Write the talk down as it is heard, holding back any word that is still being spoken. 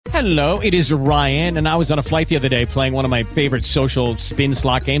Hello, it is Ryan, and I was on a flight the other day playing one of my favorite social spin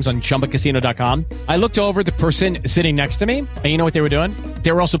slot games on ChumbaCasino.com. I looked over at the person sitting next to me, and you know what they were doing?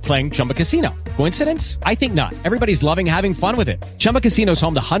 They were also playing Chumba Casino. Coincidence? I think not. Everybody's loving having fun with it. Chumba Casino is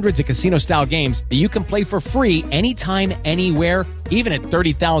home to hundreds of casino-style games that you can play for free anytime, anywhere, even at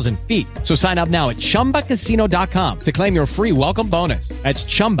 30,000 feet. So sign up now at ChumbaCasino.com to claim your free welcome bonus. That's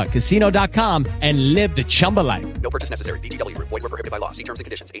ChumbaCasino.com and live the Chumba life. No purchase necessary. VGW. Void were prohibited by law. See terms and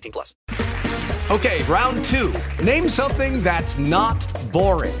conditions. 18 plus. Okay, round two. Name something that's not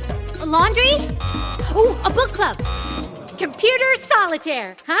boring. A laundry? Ooh, a book club. Computer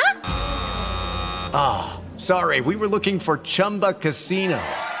solitaire, huh? Ah, sorry. We were looking for Chumba Casino.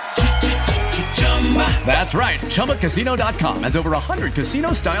 That's right. ChumbaCasino.com has over 100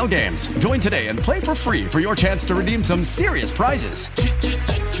 casino-style games. Join today and play for free for your chance to redeem some serious prizes.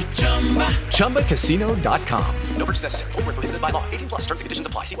 ChumbaCasino.com. No purchase necessary. Void were prohibited by law. 18 plus. Terms and conditions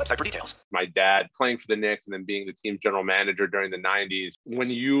apply. See website for details. My dad playing for the Knicks and then being the team general manager during the 90s.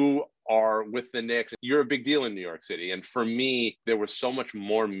 When you are with the Knicks, you're a big deal in New York City. And for me, there was so much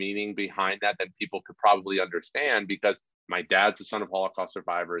more meaning behind that than people could probably understand, because my dad's the son of Holocaust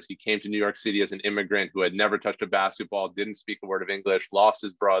survivors. He came to New York City as an immigrant who had never touched a basketball, didn't speak a word of English, lost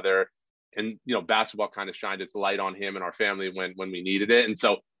his brother. And, you know, basketball kind of shined its light on him and our family when we needed it. And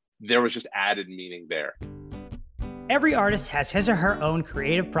so there was just added meaning there. Every artist has his or her own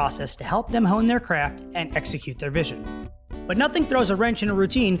creative process to help them hone their craft and execute their vision. But nothing throws a wrench in a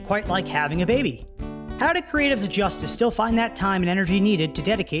routine quite like having a baby. How do creatives adjust to still find that time and energy needed to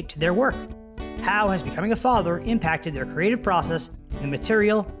dedicate to their work? How has becoming a father impacted their creative process and the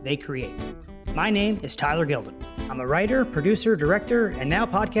material they create? My name is Tyler Gilden. I'm a writer, producer, director, and now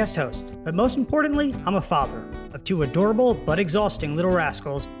podcast host. But most importantly, I'm a father of two adorable but exhausting little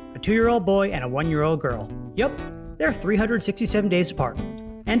rascals, a 2-year-old boy and a 1-year-old girl. Yup, they're 367 days apart.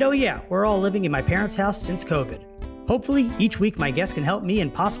 And oh yeah, we're all living in my parents' house since COVID. Hopefully, each week my guests can help me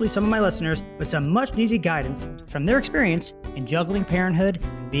and possibly some of my listeners with some much-needed guidance from their experience in juggling parenthood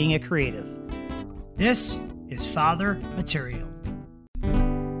and being a creative. This is Father Material.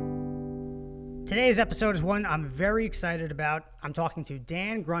 Today's episode is one I'm very excited about. I'm talking to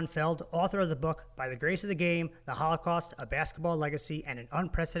Dan Grunfeld, author of the book By the Grace of the Game, The Holocaust, A Basketball Legacy, and an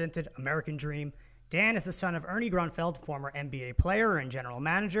Unprecedented American Dream. Dan is the son of Ernie Grunfeld, former NBA player and general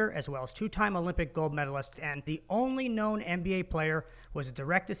manager, as well as 2-time Olympic gold medalist, and the only known NBA player was a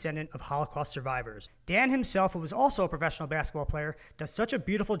direct descendant of Holocaust survivors. Dan himself, who was also a professional basketball player, does such a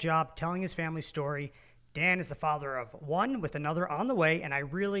beautiful job telling his family's story. Dan is the father of one with another on the way, and I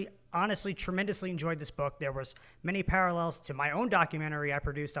really, honestly, tremendously enjoyed this book. There was many parallels to my own documentary I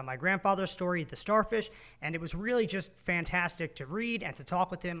produced on my grandfather's story, The Starfish, and it was really just fantastic to read and to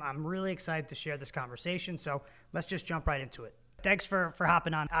talk with him. I'm really excited to share this conversation, so let's just jump right into it. Thanks for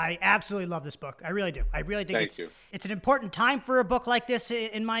hopping on. I absolutely love this book. I really do. I really think it's an important time for a book like this,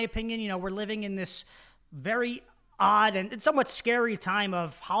 in my opinion. You know, we're living in this very odd and somewhat scary time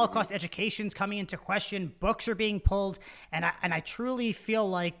of Holocaust education's coming into question. Books are being pulled, and I truly feel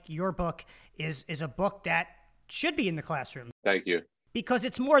like your book is a book that should be in the classroom. Thank you. Because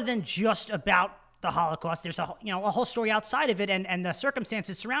it's more than just about the Holocaust. There's a whole story outside of it and the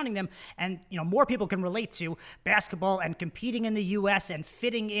circumstances surrounding them, and more people can relate to basketball and competing in the U.S. and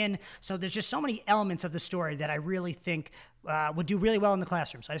fitting in. So there's just so many elements of the story that I really think would do really well in the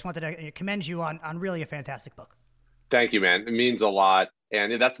classroom. So I just wanted to commend you on really a fantastic book. Thank you, man. It means a lot.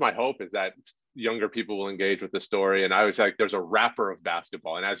 And that's my hope, is that younger people will engage with the story. And I was like, there's a wrapper of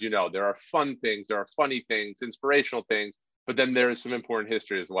basketball. And as you know, there are fun things, there are funny things, inspirational things, but then there is some important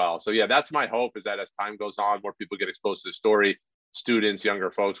history as well. So yeah, that's my hope, is that as time goes on, more people get exposed to the story. Students,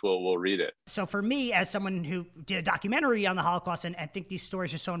 younger folks will read it. So for me, as someone who did a documentary on the Holocaust and think these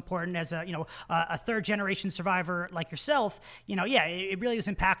stories are so important, as a third generation survivor like yourself, it really was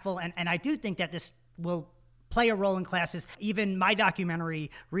impactful. And I do think that this will play a role in classes. Even my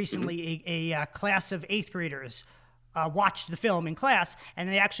documentary recently, a class of 8th graders watched the film in class, and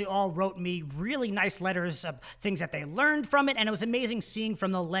they actually all wrote me really nice letters of things that they learned from it. And it was amazing seeing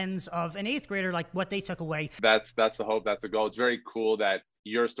from the lens of an 8th grader, like what they took away. That's the hope. That's the goal. It's very cool that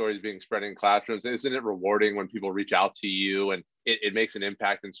your story is being spread in classrooms. Isn't it rewarding when people reach out to you and it makes an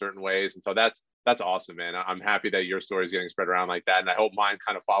impact in certain ways? And so that's awesome, man. I'm happy that your story is getting spread around like that. And I hope mine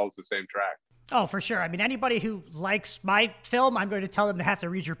kind of follows the same track. Oh, for sure. I mean, anybody who likes my film, I'm going to tell them they have to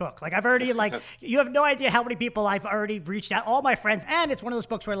read your book. Like, I've already, like, you have no idea how many people I've already reached out, all my friends. And it's one of those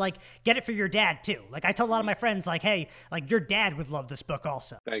books where, like, get it for your dad, too. Like, I told a lot of my friends, like, hey, like, your dad would love this book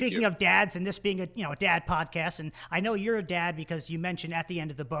also. Speaking of dads, and this being a dad podcast, and I know you're a dad because you mentioned at the end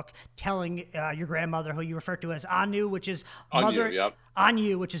of the book telling your grandmother, who you refer to as Anu, which is mother,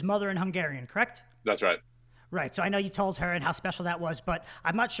 Anu, which is mother in Hungarian, correct? That's right. Right. So I know you told her and how special that was, but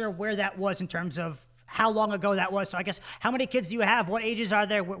I'm not sure where that was in terms of how long ago that was. So I guess, how many kids do you have? What ages are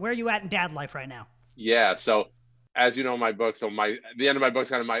there? Where are you at in dad life right now? Yeah. So as you know, my book, the end of my book's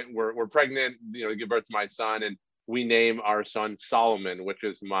kind of we're pregnant, to give birth to my son, and we name our son Solomon, which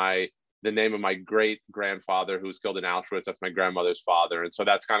is the name of my great grandfather who was killed in Auschwitz. That's my grandmother's father. And so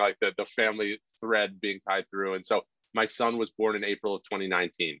that's kind of like the family thread being tied through. And so my son was born in April of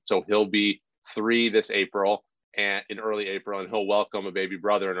 2019. So he'll be 3 this April and in early April, and he'll welcome a baby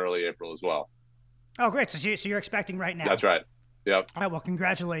brother in early April as well. Oh, great. So you're expecting right now. That's right. Yep. All right. Well,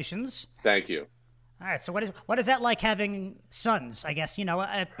 congratulations. Thank you. All right. So what is that like having sons? I guess,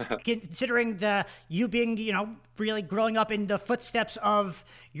 considering you being, really growing up in the footsteps of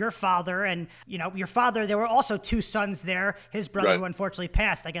your father, and, your father, there were also 2 sons there, his brother who unfortunately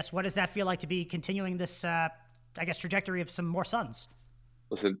passed. I guess, what does that feel like to be continuing this, trajectory of some more sons?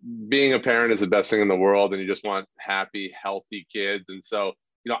 Listen, being a parent is the best thing in the world, and you just want happy, healthy kids. And so,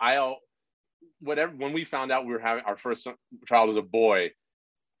 when we found out we were having our first child was a boy,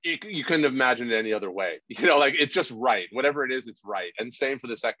 you couldn't have imagined it any other way. It's just right. Whatever it is, it's right. And same for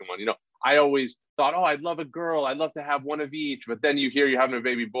the second one. I always thought, oh, I'd love a girl. I'd love to have one of each. But then you hear you're having a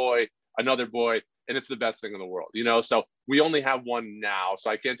baby boy, another boy, and it's the best thing in the world. So we only have one now. So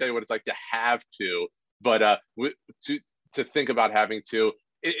I can't tell you what it's like to have 2, but to think about having 2,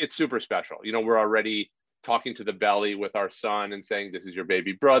 it's super special. We're already talking to the belly with our son and saying, this is your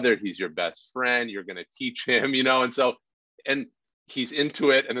baby brother. He's your best friend. You're going to teach him, and he's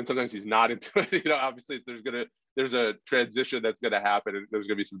into it. And then sometimes he's not into it. Obviously there's a transition that's going to happen, and there's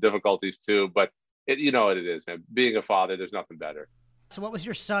going to be some difficulties too, but what it is, man. Being a father, there's nothing better. So what was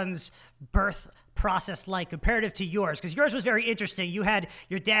your son's birth process like comparative to yours? Because yours was very interesting.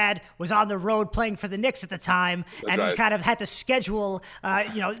 Your dad was on the road playing for the Knicks at the time, you kind of had to schedule,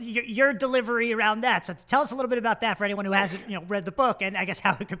 your delivery around that. So tell us a little bit about that for anyone who hasn't, read the book, and I guess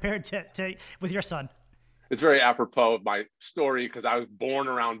how it compared to with your son. It's very apropos of my story because I was born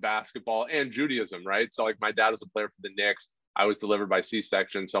around basketball and Judaism, right? So my dad was a player for the Knicks. I was delivered by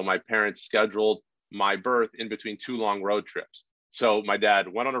C-section. So my parents scheduled my birth in between 2 long road trips. So my dad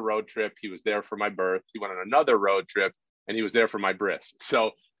went on a road trip. He was there for my birth. He went on another road trip, and he was there for my bris.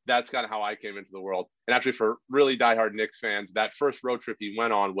 So that's kind of how I came into the world. And actually, for really diehard Knicks fans, that first road trip he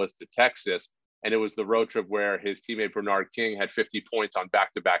went on was to Texas. And it was the road trip where his teammate Bernard King had 50 points on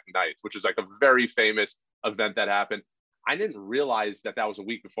back-to-back nights, which is like a very famous event that happened. I didn't realize that was a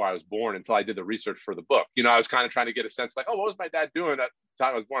week before I was born until I did the research for the book. I was kind of trying to get a sense like, oh, what was my dad doing at the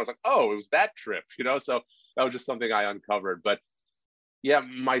time I was born? I was like, oh, it was that trip, So that was just something I uncovered. But yeah,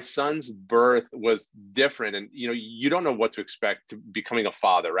 my son's birth was different. And, you don't know what to expect to becoming a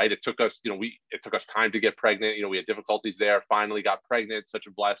father, right? It took us, it took us time to get pregnant. We had difficulties there, finally got pregnant, such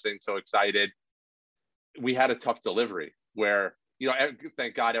a blessing, so excited. We had a tough delivery where,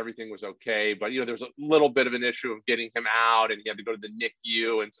 thank God everything was okay. But, there was a little bit of an issue of getting him out, and he had to go to the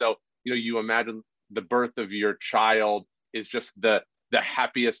NICU. And so, you imagine the birth of your child is just the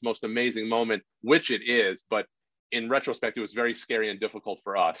happiest, most amazing moment, which it is. But in retrospect, it was very scary and difficult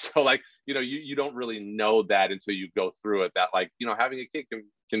for us. So you don't really know that until you go through it, that having a kid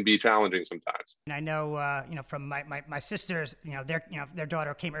can be challenging sometimes. And I know, from my sisters, their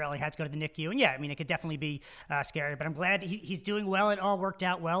daughter came early, had to go to the NICU. And yeah, it could definitely be scary, but I'm glad he's doing well. It all worked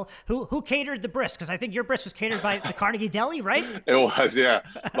out well. Who catered the bris? Because I think your bris was catered by the Carnegie Deli, right? It was, yeah.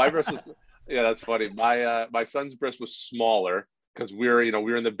 My bris was, yeah, that's funny. My son's bris was smaller because we're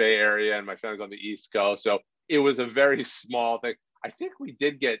in the Bay Area and my family's on the East Coast. So it was a very small thing. I think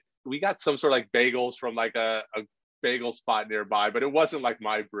we got some sort of bagels from a bagel spot nearby, but it wasn't like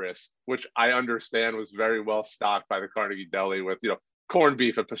my bris, which I understand was very well stocked by the Carnegie Deli with, corned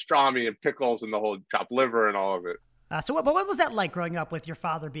beef and pastrami and pickles and the whole chopped liver and all of it. So what was that like growing up with your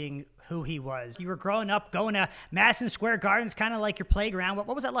father being who he was? You were growing up, going to Madison Square Gardens, kind of like your playground. What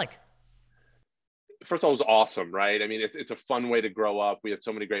was that like? First of all, it was awesome, right? It's a fun way to grow up. We had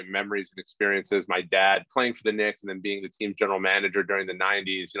so many great memories and experiences. My dad playing for the Knicks and then being the team's general manager during the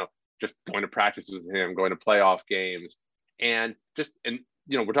 90s, just going to practices with him, going to playoff games. And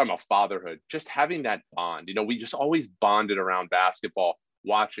we're talking about fatherhood, just having that bond. We just always bonded around basketball,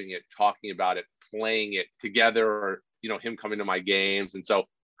 watching it, talking about it, playing it together, or, him coming to my games. And so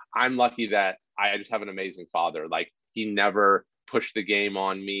I'm lucky that I just have an amazing father. Like, he never pushed the game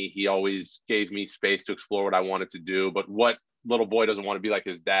on me. He always gave me space to explore what I wanted to do. But what little boy doesn't want to be like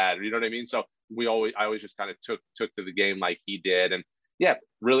his dad? You know what I mean? So I always just kind of took to the game like he did. And yeah,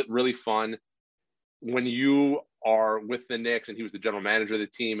 really, really fun. When you are with the Knicks and he was the general manager of the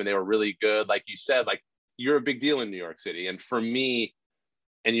team and they were really good, like you said, like, you're a big deal in New York City. And for me,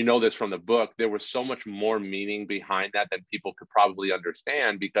 and you know this from the book, there was so much more meaning behind that than people could probably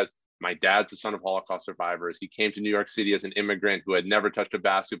understand, because my dad's the son of Holocaust survivors. He came to New York City as an immigrant who had never touched a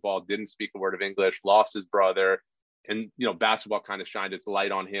basketball, didn't speak a word of English, lost his brother. And, basketball kind of shined its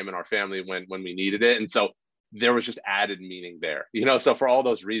light on him and our family when we needed it. And so there was just added meaning there, so for all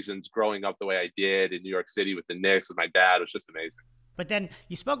those reasons, growing up the way I did in New York City with the Knicks with my dad was just amazing. But then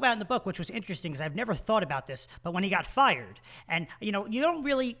you spoke about it in the book, which was interesting because I've never thought about this, but when he got fired, and, you don't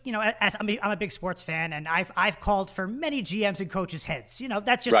really, as I'm a big sports fan, and I've called for many GMs and coaches' heads.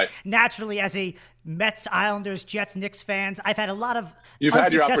 That's just right. Naturally, as a Mets, Islanders, Jets, Knicks fans, I've had a lot of You've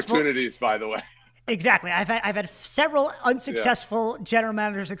had your opportunities, by the way. Exactly. I've had several unsuccessful general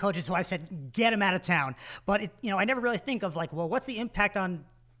managers and coaches who I said, get them out of town. But, I never really think of like, well, what's the impact on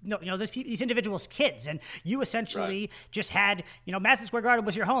these individuals' kids? And you essentially just had, Madison Square Garden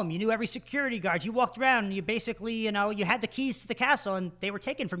was your home. You knew every security guard. You walked around and you basically, you had the keys to the castle and they were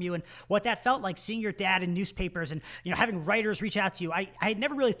taken from you. And what that felt like, seeing your dad in newspapers and, having writers reach out to you. I had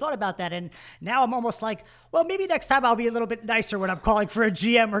never really thought about that. And now I'm almost like, well, maybe next time I'll be a little bit nicer when I'm calling for a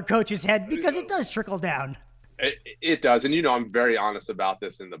GM or coach's head, because it does trickle down. It does. And, I'm very honest about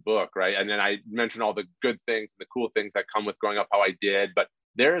this in the book, right? And then I mentioned all the good things and the cool things that come with growing up how I did, but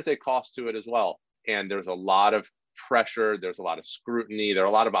there is a cost to it as well. And there's a lot of pressure. There's a lot of scrutiny. There are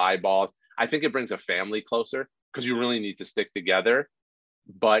a lot of eyeballs. I think it brings a family closer because you really need to stick together.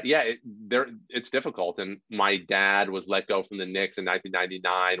 But yeah, it's difficult. And my dad was let go from the Knicks in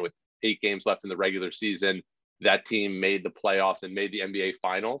 1999 with 8 games left in the regular season. That team made the playoffs and made the NBA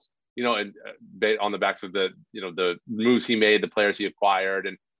finals, and on the backs of the moves he made, the players he acquired,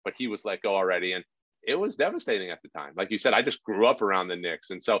 but he was let go already. And it was devastating at the time. Like you said, I just grew up around the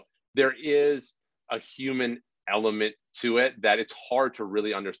Knicks. And so there is a human element to it that it's hard to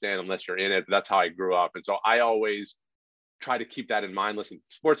really understand unless you're in it. But that's how I grew up. And so I always try to keep that in mind. Listen,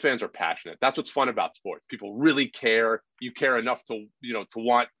 sports fans are passionate. That's what's fun about sports. People really care. You care enough to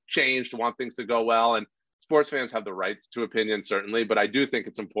want change, to want things to go well. And sports fans have the right to opinion, certainly. But I do think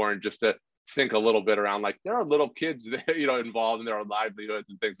it's important just to think a little bit around, like, there are little kids, involved in their livelihoods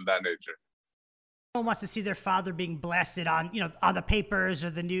and things of that nature. No one wants to see their father being blasted on, on the papers or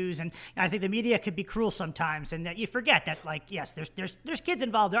the news. And I think the media could be cruel sometimes, and that you forget that, like, yes, there's kids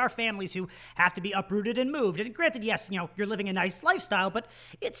involved. There are families who have to be uprooted and moved. And granted, yes, you're living a nice lifestyle, but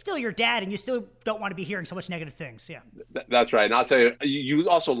it's still your dad, and you still don't want to be hearing so much negative things. Yeah. That's right. And I'll tell you, you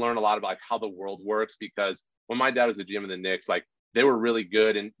also learn a lot about how the world works, because when my dad was the GM of the Knicks, like, they were really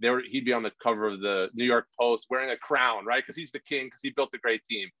good. And he'd be on the cover of the New York Post wearing a crown, right? Because he's the king, because he built a great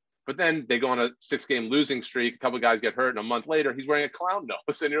team. But then they go on a 6-game losing streak. A couple of guys get hurt, and a month later, he's wearing a clown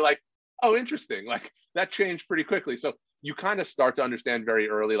nose. And you're like, oh, interesting. Like, that changed pretty quickly. So you kind of start to understand very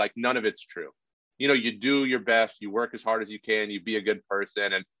early, like, none of it's true. You do your best. You work as hard as you can. You be a good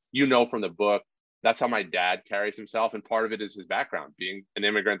person. And from the book, that's how my dad carries himself. And part of it is his background, being an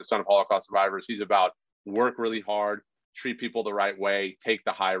immigrant, the son of Holocaust survivors. He's about work really hard, treat people the right way, take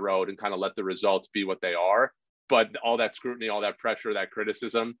the high road, and kind of let the results be what they are. But all that scrutiny, all that pressure, that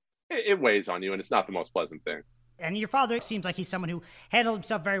criticism, it weighs on you, and it's not the most pleasant thing. And your father seems like he's someone who handled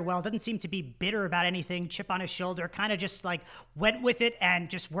himself very well, doesn't seem to be bitter about anything, chip on his shoulder, kind of just like went with it and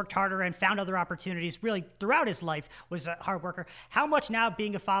just worked harder and found other opportunities. Really, throughout his life, was a hard worker. How much now,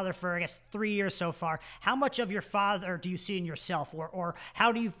 being a father for, I guess, 3 years so far, how much of your father do you see in yourself, or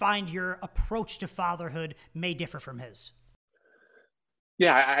how do you find your approach to fatherhood may differ from his?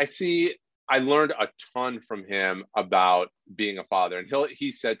 Yeah, I learned a ton from him about being a father. And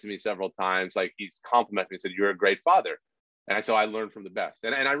he said to me several times, like, he's complimented me, said, "You're a great father." And so I learned from the best.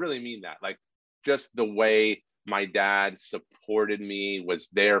 And I really mean that. Like, just the way my dad supported me, was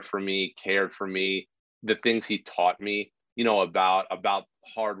there for me, cared for me, the things he taught me, about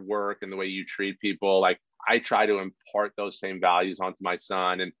hard work and the way you treat people. Like, I try to impart those same values onto my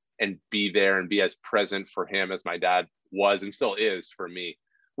son and be there and be as present for him as my dad was and still is for me.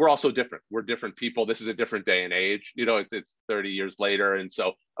 We're also different. We're different people. This is a different day and age. It's 30 years later. And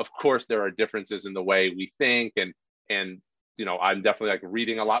so, of course, there are differences in the way we think. And I'm definitely, like,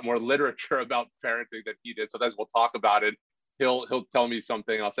 reading a lot more literature about parenting than he did. Sometimes we'll talk about it. He'll tell me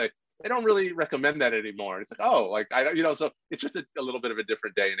something. I'll say, they don't really recommend that anymore. And it's like, oh, like I don't, so it's just a little bit of a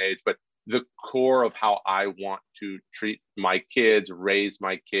different day and age. But the core of how I want to treat my kids, raise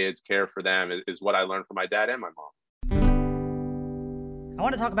my kids, care for them is what I learned from my dad and my mom. I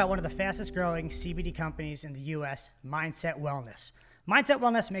want to talk about one of the fastest growing CBD companies in the US, Mindset Wellness. Mindset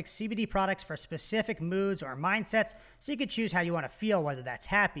Wellness makes CBD products for specific moods or mindsets, so you can choose how you want to feel, whether that's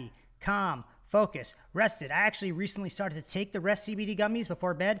happy, calm, focus, rested. I actually recently started to take the Rest CBD gummies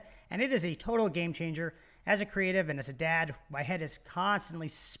before bed, and it is a total game changer. As a creative and as a dad, my head is constantly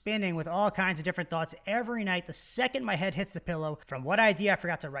spinning with all kinds of different thoughts every night. The second my head hits the pillow, from what idea I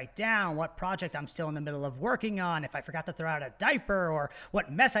forgot to write down, what project I'm still in the middle of working on, if I forgot to throw out a diaper, or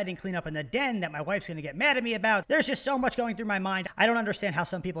what mess I didn't clean up in the den that my wife's going to get mad at me about. There's just so much going through my mind. I don't understand how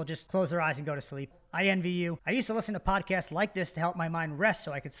some people just close their eyes and go to sleep. I envy you. I used to listen to podcasts like this to help my mind rest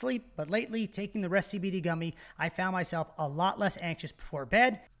so I could sleep, but lately, taking the Rest CBD gummy, I found myself a lot less anxious before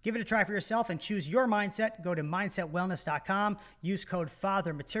bed. Give it a try for yourself and choose your mindset. Go to mindsetwellness.com. Use code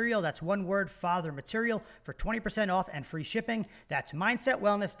FATHERMATERIAL. That's one word, FATHERMATERIAL, for 20% off and free shipping. That's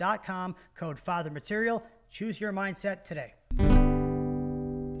mindsetwellness.com, code FATHERMATERIAL. Choose your mindset today.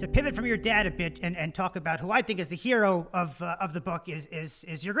 To pivot from your dad a bit and talk about who I think is the hero of the book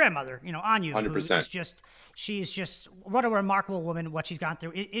is your grandmother, Anya. 100%. She's just what a remarkable woman, what she's gone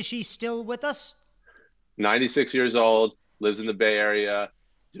through. Is she still with us? 96 years old, lives in the Bay Area,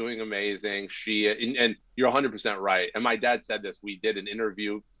 doing amazing. And you're 100% right. And my dad said this. We did an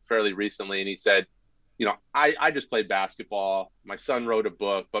interview fairly recently, and he said, I just played basketball. My son wrote a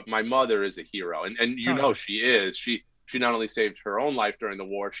book, but my mother is a hero. And she is. She not only saved her own life during the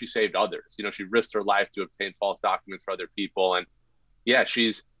war, she saved others. She risked her life to obtain false documents for other people. And yeah,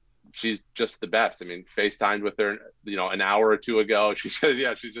 she's just the best. I mean, FaceTimed with her, an hour or two ago. She said,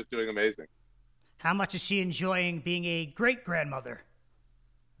 yeah, she's just doing amazing. How much is she enjoying being a great grandmother?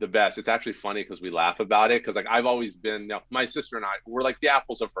 The best. It's actually funny because we laugh about it, because like I've always been, my sister and I, we're like the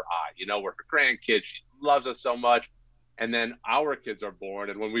apples of her eye. We're her grandkids. She loves us so much. And then our kids are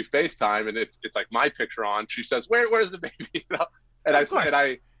born, and when we FaceTime and it's like my picture on, she says, where's the baby? And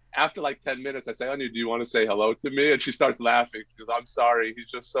I after like 10 minutes, I say, Anya, do you want to say hello to me? And she starts laughing. She goes, I'm sorry.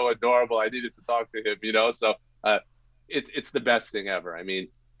 He's just so adorable. I needed to talk to him, So it's the best thing ever. I mean,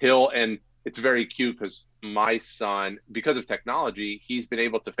 and it's very cute because my son, because of technology, he's been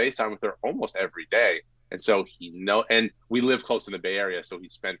able to FaceTime with her almost every day. And so and we live close in the Bay Area, so he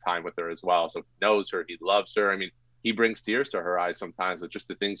spent time with her as well. So he knows her, he loves her. I mean, he brings tears to her eyes sometimes with just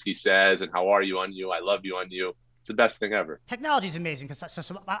the things he says and how are you on you? I love you on you. It's the best thing ever. Technology is amazing because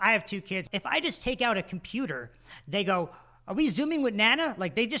so I have two kids. If I just take out a computer, they go, are we Zooming with Nana?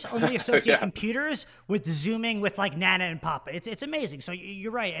 Like they just only associate computers with Zooming with like Nana and Papa. It's amazing. So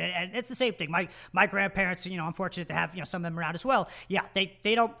you're right. And it's the same thing. My grandparents, I'm fortunate to have, some of them around as well. Yeah.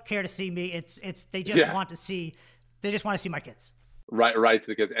 They don't care to see me. They just want to see my kids. Right to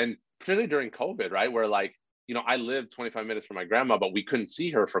the kids. And particularly during COVID, right? Where like, I lived 25 minutes from my grandma, but we couldn't see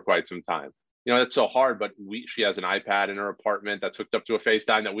her for quite some time. That's so hard, but she has an iPad in her apartment that's hooked up to a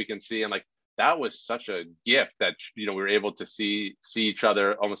FaceTime that we can see. And like, that was such a gift that, we were able to see each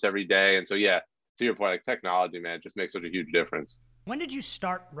other almost every day. And so, yeah, to your point, like technology, man, just makes such a huge difference. When did you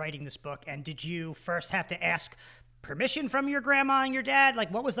start writing this book? And did you first have to ask permission from your grandma and your dad?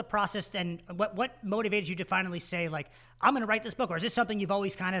 Like, what was the process, and what motivated you to finally say, like, I'm going to write this book? Or is this something you've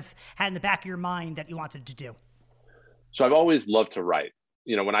always kind of had in the back of your mind that you wanted to do? So I've always loved to write.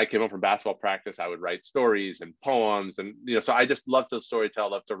 When I came home from basketball practice, I would write stories and poems. And, so I just love to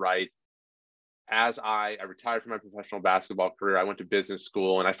storytell, love to write. As I retired from my professional basketball career, I went to business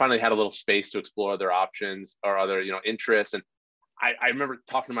school, and I finally had a little space to explore other options or other, interests. And I remember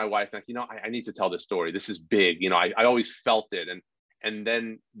talking to my wife, like, I need to tell this story. This is big. I always felt it. And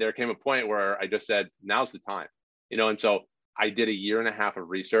then there came a point where I just said, now's the time, and so I did a year and a half of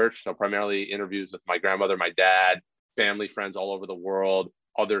research. So primarily interviews with my grandmother, my dad, family, friends all over the world,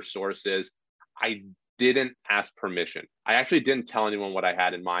 other sources. I didn't ask permission. I actually didn't tell anyone what I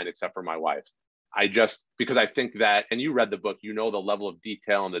had in mind except for my wife. Because I think that, and you read the book, the level of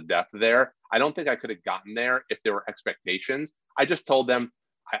detail and the depth there. I don't think I could have gotten there if there were expectations. I just told them,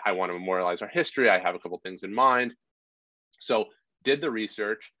 I want to memorialize our history. I have a couple things in mind. So did the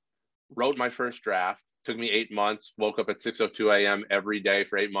research, wrote my first draft, took me 8 months, woke up at 6:02 a.m. every day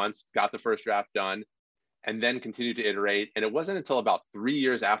for 8 months, got the first draft done, and then continued to iterate. And it wasn't until about 3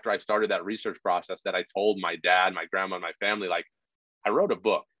 years after I started that research process that I told my dad, my grandma, and my family, like, I wrote a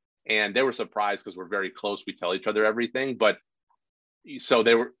book. And they were surprised because we're very close. We tell each other everything. But so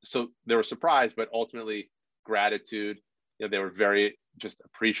they were surprised, but ultimately gratitude. They were very just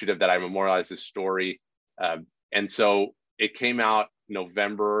appreciative that I memorialized this story. And so it came out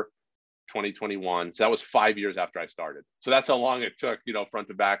November 2021. So that was 5 years after I started. So that's how long it took, front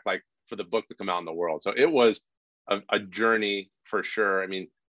to back, like for the book to come out in the world. So it was a journey for sure. I mean,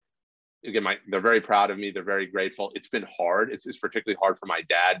 again, they're very proud of me. They're very grateful. It's been hard. It's particularly hard for my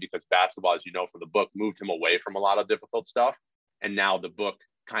dad because basketball, as you know, from the book, moved him away from a lot of difficult stuff. And now the book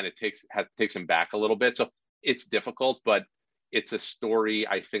kind of takes him back a little bit. So it's difficult, but it's a story,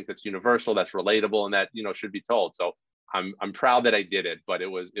 I think, that's universal, that's relatable, and that, should be told. So I'm proud that I did it, but it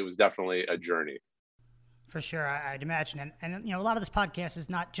was definitely a journey. For sure, I'd imagine. And a lot of this podcast is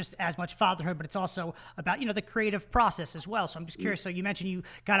not just as much fatherhood, but it's also about, the creative process as well. So I'm just curious. So you mentioned you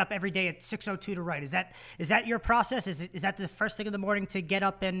got up every day at 6:02 to write. Is that your process? Is that the first thing in the morning to get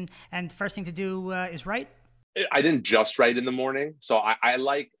up and the first thing to do is write? I didn't just write in the morning. So I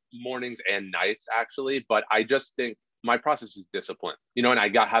like mornings and nights, actually. But I just think my process is discipline, and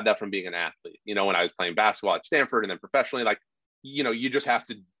I had that from being an athlete. When I was playing basketball at Stanford and then professionally, you just have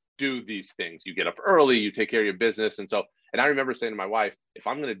to do these things. You get up early, you take care of your business. And I remember saying to my wife, if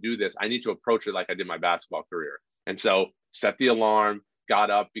I'm going to do this, I need to approach it like I did my basketball career. And so set the alarm,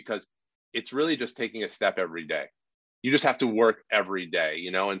 got up, because it's really just taking a step every day. You just have to work every day,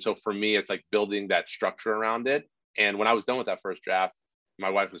 And so for me, it's like building that structure around it. And when I was done with that first draft,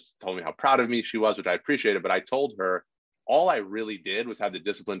 my wife told me how proud of me she was, which I appreciated. But I told her all I really did was have the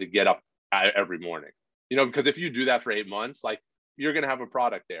discipline to get up every morning, because if you do that for 8 months, you're going to have a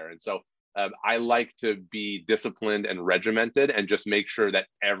product there. And so I like to be disciplined and regimented and just make sure that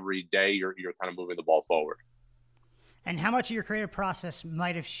every day you're kind of moving the ball forward. And how much of your creative process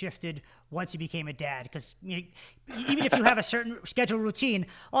might have shifted once you became a dad? Because even if you have a certain schedule routine,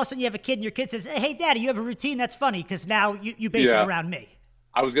 all of a sudden you have a kid and your kid says, hey, Daddy, you have a routine. That's funny because now you base it around me.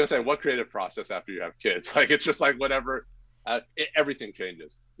 I was going to say, what creative process after you have kids? It's just like whatever, everything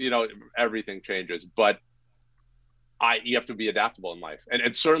changes, everything changes. But you have to be adaptable in life.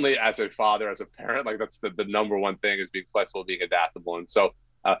 And certainly as a father, as a parent, that's the number one thing is being flexible, being adaptable. And so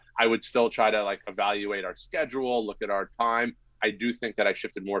I would still try to evaluate our schedule, look at our time. I do think that I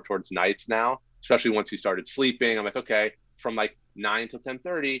shifted more towards nights now, especially once he started sleeping. I'm like, okay, from 9 to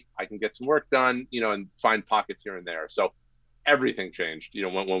 10:30, I can get some work done, and find pockets here and there. So everything changed,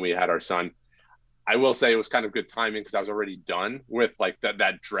 when we had our son. I will say it was kind of good timing because I was already done with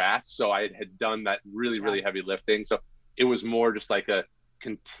that draft. So I had done that really, really heavy lifting. So it was more just a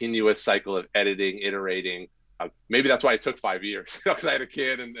continuous cycle of editing, iterating. Maybe that's why it took 5 years because I had a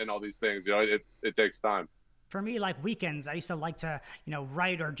kid and all these things. It takes time. For me, weekends, I used to like to,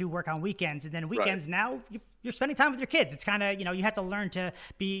 write or do work on weekends. And then weekends now, you're spending time with your kids. It's kind of, you have to learn to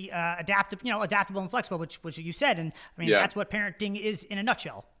be adaptable and flexible, which you said. And that's what parenting is in a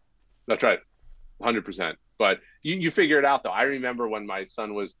nutshell. That's right. 100%. But you figure it out, though. I remember when my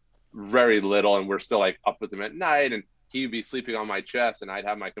son was very little and we're still up with him at night, and he'd be sleeping on my chest and I'd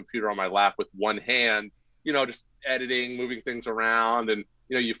have my computer on my lap with one hand, just editing, moving things around. And,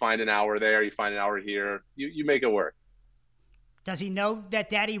 you find an hour there, you find an hour here, you make it work. Does he know that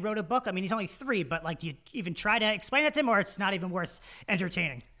Daddy wrote a book? He's only 3, but do you even try to explain that to him, or it's not even worth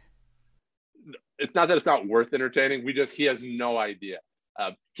entertaining? It's not that it's not worth entertaining. He has no idea.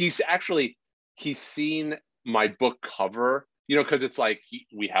 He's seen my book cover, because it's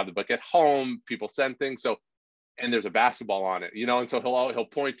we have the book at home, people send things. So, and there's a basketball on it, and so he'll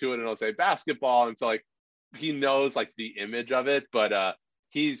point to it and he'll say basketball. And so he knows the image of it, but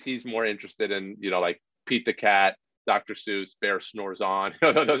he's more interested in, Pete the Cat, Dr. Seuss, Bear Snores On.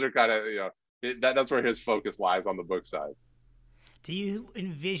 Those are kind of, that's where his focus lies on the book side. Do you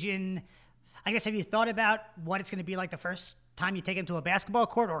envision, have you thought about what it's going to be like the first time you take him to a basketball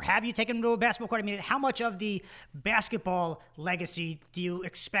court, or have you taken him to a basketball court? How much of the basketball legacy do you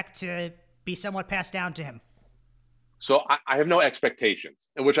expect to be somewhat passed down to him? So I have no expectations,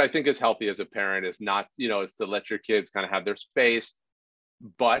 which I think is healthy as a parent, is not, is to let your kids kind of have their space.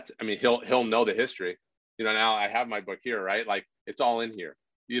 But he'll know the history. Now I have my book here, right? It's all in here,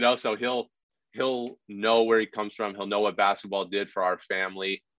 so he'll know where he comes from. He'll know what basketball did for our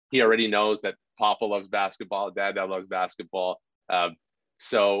family. He already knows that Papa loves basketball, Dad loves basketball. But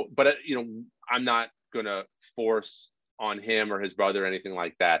I'm not going to force on him or his brother or anything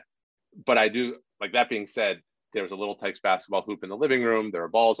like that. But I do, that being said, there was a Little Tykes basketball hoop in the living room. There are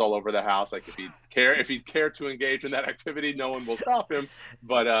balls all over the house. If he'd care to engage in that activity, no one will stop him.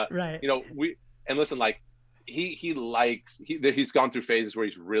 But, right. He's gone through phases where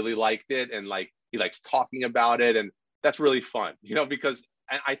he's really liked it, and he likes talking about it. And that's really fun, because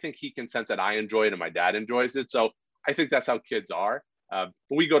I think he can sense that I enjoy it and my dad enjoys it. So I think that's how kids are.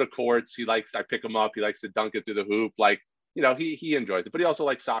 When we go to courts, I pick him up. He likes to dunk it through the hoop. He enjoys it, but he also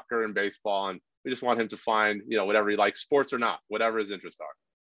likes soccer and baseball. And we just want him to find, whatever he likes, sports or not, whatever his interests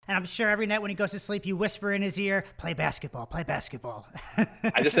are. And I'm sure every night when he goes to sleep, you whisper in his ear, play basketball, play basketball.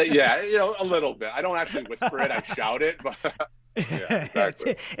 I just say, yeah, a little bit. I don't actually whisper it. I shout it, but yeah,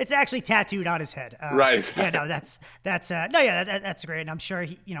 exactly. It's actually tattooed on his head. Right. Yeah, no, that's great. And I'm sure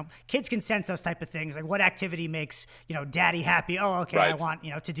kids can sense those type of things. Like what activity makes, daddy happy. Oh, okay. Right. I want,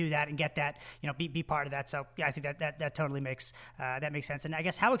 to do that and get that, be part of that. So yeah, I think that totally makes sense. And I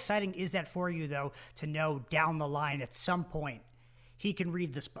guess how exciting is that for you though, to know down the line at some point he can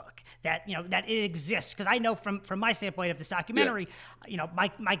read this book, that that it exists, because I know from my standpoint of this documentary,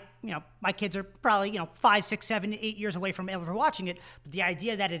 my kids are probably 5, 6, 7, 8 years away from ever watching it, but the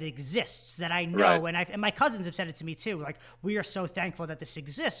idea that it exists, that I know, right. and my cousins have said it to me too, like we are so thankful that this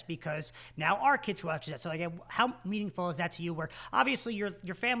exists because now our kids can watch that. So like, how meaningful is that to you? Where obviously your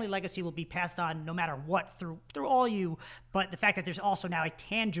family legacy will be passed on no matter what through all you, but the fact that there's also now a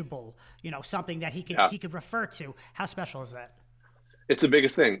tangible, something that he could refer to. How special is that? It's the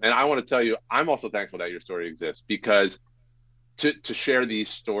biggest thing. And I want to tell you, I'm also thankful that your story exists, because to share these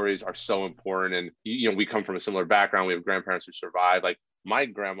stories are so important. And, we come from a similar background. We have grandparents who survived. Like my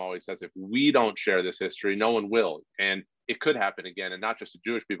grandma always says, if we don't share this history, no one will. And it could happen again, and not just to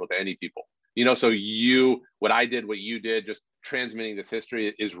Jewish people, to any people. So what I did, what you did, just transmitting this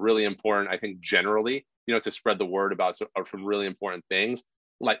history is really important. I think generally, to spread the word about some really important things.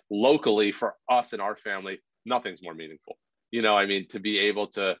 Like locally for us and our family, nothing's more meaningful. To be able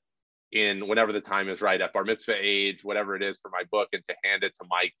to, in whenever the time is right, at bar mitzvah age, whatever it is for my book, and to hand it to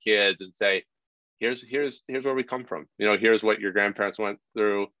my kids and say, here's where we come from. Here's what your grandparents went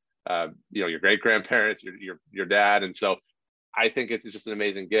through, your great grandparents, your dad. And so I think it's just an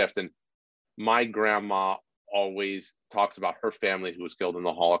amazing gift. And my grandma always talks about her family who was killed in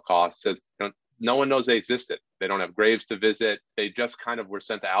the Holocaust, says, no one knows they existed. They don't have graves to visit. They just kind of were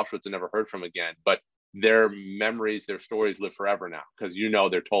sent to Auschwitz and never heard from again. But their memories, their stories live forever now, because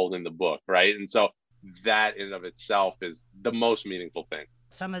they're told in the book, right? And so that in and of itself is the most meaningful thing.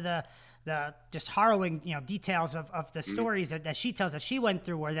 Some of the just harrowing details of the stories that she tells that she went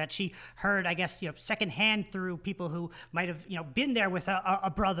through, or that she heard, I guess, secondhand through people who might have been there with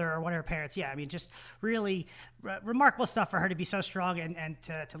a brother or one of her parents. Yeah, I mean, just really remarkable stuff for her to be so strong and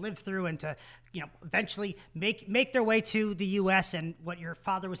to live through, and to eventually make their way to the U.S. and what your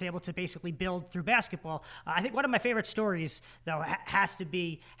father was able to basically build through basketball. I think one of my favorite stories though has to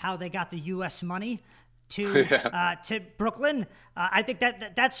be how they got the U.S. money to Brooklyn. I think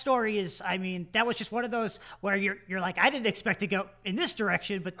that story is, I mean, that was just one of those where you're like, I didn't expect to go in this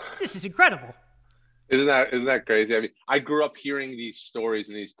direction, but this is incredible. Isn't that crazy? I mean, I grew up hearing these stories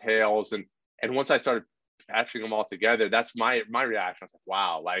and these tales, and once I started patching them all together, that's my reaction. I was like,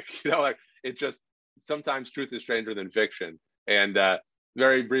 wow, like it just, sometimes truth is stranger than fiction. And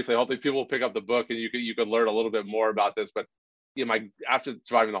very briefly, hopefully people will pick up the book and you could learn a little bit more about this. But after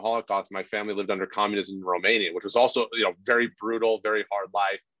surviving the Holocaust, my family lived under communism in Romania, which was also, very brutal, very hard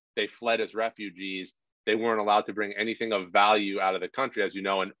life. They fled as refugees. They weren't allowed to bring anything of value out of the country, as you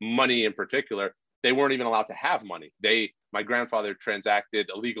know, and money in particular. They weren't even allowed to have money. My grandfather transacted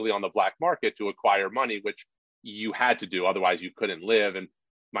illegally on the black market to acquire money, which you had to do, otherwise you couldn't live. And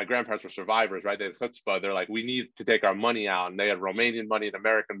my grandparents were survivors, right? They had chutzpah. They're like, we need to take our money out. And they had Romanian money and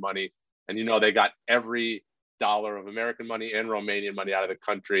American money. And, they got every dollar of American money and Romanian money out of the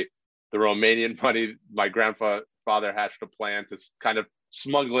country. The Romanian money, my grandfather hatched a plan to kind of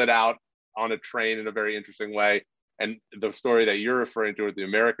smuggle it out on a train in a very interesting way. And the story that you're referring to with the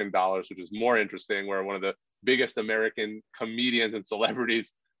American dollars, which is more interesting, where one of the biggest American comedians and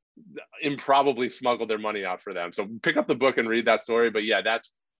celebrities improbably smuggled their money out for them. So pick up the book and read that story. But yeah,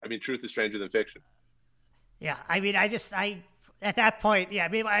 truth is stranger than fiction. Yeah, I mean, at that point, yeah, I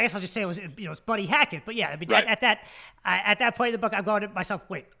mean, I guess I'll just say it was Buddy Hackett. But yeah, I mean, right. at that point in the book, I'm going to myself,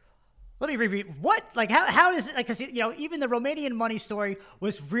 wait, let me reread. What? Like, how does it, like, because, even the Romanian money story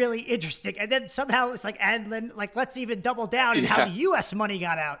was really interesting. And then somehow it's like, and then, like, let's even double down on how the U.S. money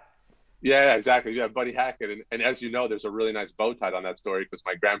got out. Yeah, exactly. Yeah, Buddy Hackett. And as you know, there's a really nice bow tied on that story, because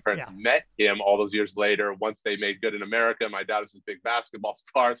my grandparents met him all those years later once they made good in America. My dad was a big basketball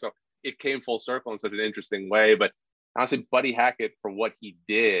star. So it came full circle in such an interesting way. But honestly, Buddy Hackett, for what he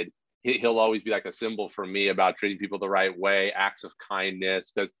did, he'll always be like a symbol for me about treating people the right way, acts of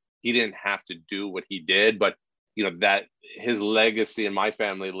kindness, because he didn't have to do what he did, but that his legacy in my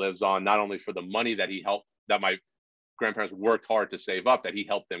family lives on, not only for the money that he helped, that my grandparents worked hard to save up, that he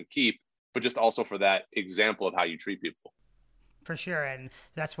helped them keep, but just also for that example of how you treat people. For sure, and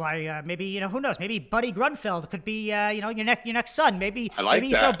that's why maybe, who knows? Maybe Buddy Grunfeld could be your next son. Maybe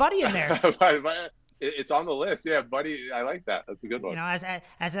you throw Buddy in there. It's on the list. Yeah, buddy. I like that. That's a good one. As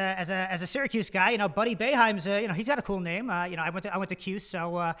a Syracuse guy, Buddy Boeheim's, he's got a cool name. I went to Cuse,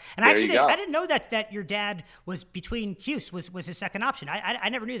 so and There you go. I didn't know that your dad was between Cuse was his second option. I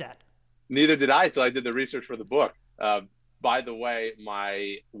never knew that. Neither did I until I did the research for the book. By the way,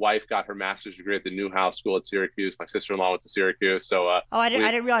 my wife got her master's degree at the Newhouse School at Syracuse. My sister-in-law went to Syracuse. So, I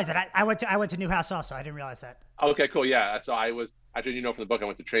didn't realize that. I went to Newhouse also. I didn't realize that. Okay, cool. Yeah. So I was actually, from the book, I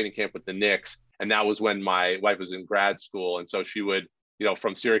went to training camp with the Knicks, and that was when my wife was in grad school. And so she would,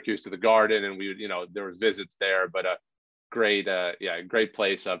 from Syracuse to the Garden, and we would, there was visits there, but great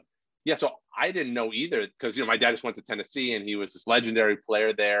place. So I didn't know either because, my dad just went to Tennessee and he was this legendary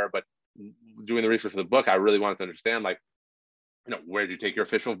player there. But doing the research for the book, I really wanted to understand, where did you take your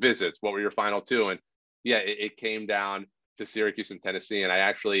official visits? What were your final two? And yeah, it came down to Syracuse and Tennessee. And I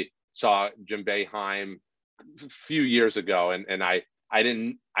actually saw Jim Boeheim a few years ago. And I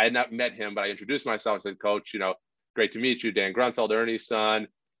had not met him, but I introduced myself and said, Coach, great to meet you, Dan Grunfeld, Ernie's son.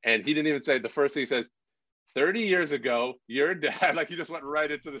 And he didn't even say, the first thing he says, 30 years ago, your dad, he just went right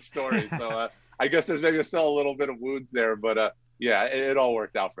into the story. So I guess there's maybe still a little bit of wounds there, but yeah, it all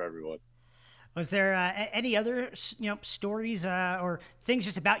worked out for everyone. Was there any other, stories or things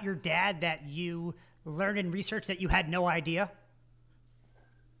just about your dad that you learned in research that you had no idea?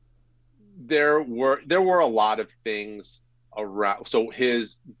 There were a lot of things around. So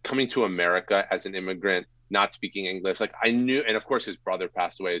his coming to America as an immigrant, not speaking English, I knew, and of course his brother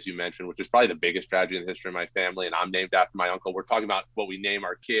passed away, as you mentioned, which is probably the biggest tragedy in the history of my family. And I'm named after my uncle. We're talking about what we name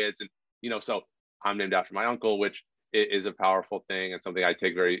our kids, and so I'm named after my uncle, which is a powerful thing and something I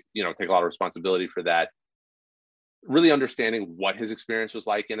take take a lot of responsibility for that. Really understanding what his experience was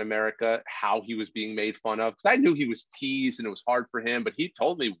like in America, how he was being made fun of, because I knew he was teased and it was hard for him, but he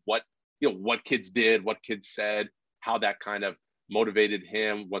told me what kids did, what kids said, how that kind of motivated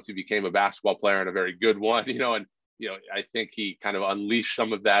him once he became a basketball player and a very good one, and I think he kind of unleashed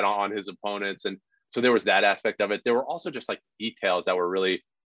some of that on his opponents. And so there was that aspect of it. There were also just details that were really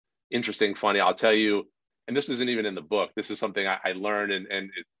interesting, funny. I'll tell you, and this isn't even in the book. This is something I learned and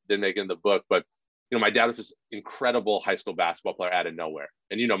it didn't make it in the book, but my dad was this incredible high school basketball player out of nowhere.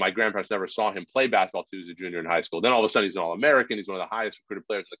 And, my grandparents never saw him play basketball till he was a junior in high school. Then all of a sudden he's an All-American. He's one of the highest recruited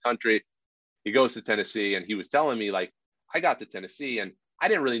players in the country. He goes to Tennessee and he was telling me I got to Tennessee and I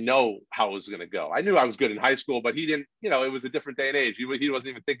didn't really know how it was going to go. I knew I was good in high school, but he didn't, it was a different day and age. He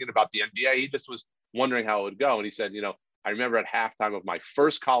wasn't even thinking about the NBA. He just was wondering how it would go. And he said, I remember at halftime of my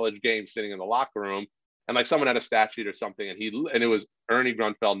first college game sitting in the locker room, and someone had a stat sheet or something, and it was Ernie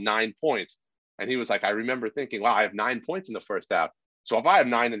Grunfeld, 9 points. And he was like, I remember thinking, wow, I have 9 points in the first half. So if I have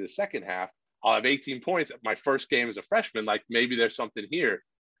 9 in the second half, I'll have 18 points at my first game as a freshman. Maybe there's something here.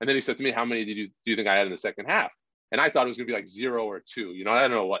 And then he said to me, how many do you think I had in the second half? And I thought it was going to be 0 or 2. I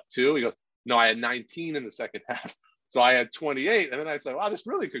don't know what, 2? He goes, no, I had 19 in the second half. So I had 28. And then I said, wow, this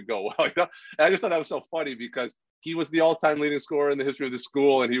really could go well. And I just thought that was so funny because he was the all-time leading scorer in the history of the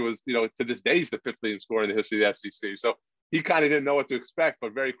school. And he was, to this day, he's the 5th leading scorer in the history of the SEC. So he kind of didn't know what to expect,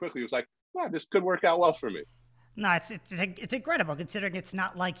 but very quickly he was like, wow, this could work out well for me. No, it's incredible considering it's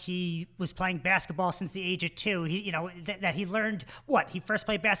not like he was playing basketball since the age of 2. He, that he learned what? He first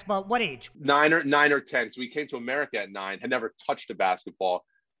played basketball at what age? 9 or 10. So he came to America at 9, had never touched a basketball.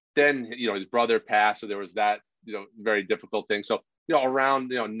 Then, his brother passed. So there was that, very difficult thing. So, around,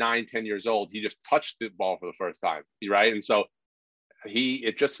 9, 10 years old, he just touched the ball for the first time. Right. And so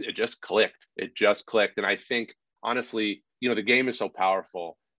it just clicked. It just clicked. And I think, honestly, the game is so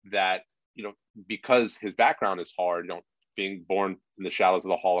powerful that, because his background is hard, being born in the shadows of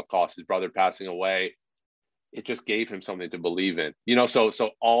the Holocaust, his brother passing away, it just gave him something to believe in, so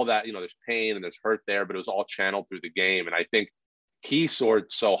all that, there's pain and there's hurt there, but it was all channeled through the game. And I think he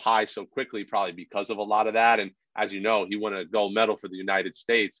soared so high so quickly, probably because of a lot of that. And as you know, he won a gold medal for the United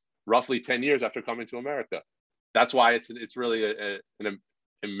States roughly 10 years after coming to America. That's why it's really an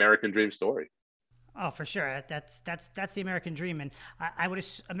American dream story. Oh, for sure. That's the American dream. And I would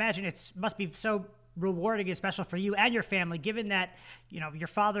imagine it must be so rewarding and special for you and your family, given that, your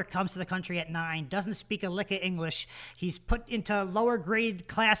father comes to the country at 9, doesn't speak a lick of English. He's put into lower grade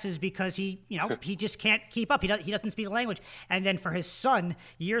classes because he just can't keep up. He doesn't speak the language. And then for his son,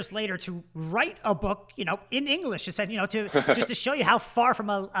 years later, to write a book, in English, just to show you how far from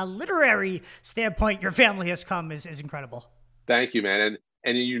a literary standpoint your family has come is incredible. Thank you, man.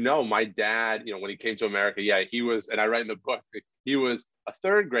 And my dad, when he came to America, he was, and I write in the book, he was a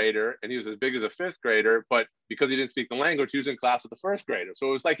 3rd grader and he was as big as a 5th grader, but because he didn't speak the language, he was in class with a 1st grader. So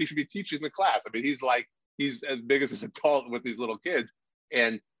it was like he should be teaching the class. I mean, he's as big as an adult with these little kids.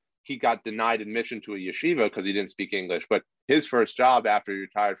 And he got denied admission to a yeshiva because he didn't speak English. But his first job after he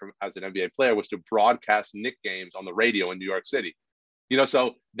retired from as an NBA player was to broadcast Knick games on the radio in New York City.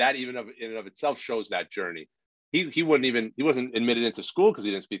 So that even in and of itself shows that journey. He wasn't admitted into school because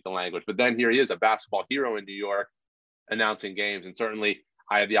he didn't speak the language. But then here he is, a basketball hero in New York, announcing games. And certainly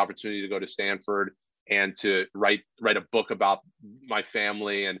I had the opportunity to go to Stanford and to write a book about my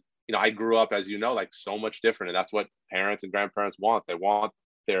family. And I grew up, as you know, like so much different. And that's what parents and grandparents want. They want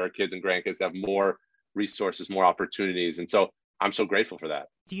their kids and grandkids to have more resources, more opportunities. And so I'm so grateful for that.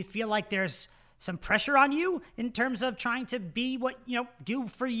 Do you feel like there's some pressure on you in terms of trying to be what, do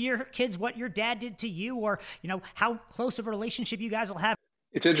for your kids what your dad did to you, or, how close of a relationship you guys will have?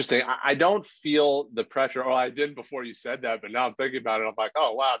 It's interesting. I don't feel the pressure. Oh, I didn't before you said that, but now I'm thinking about it. I'm like,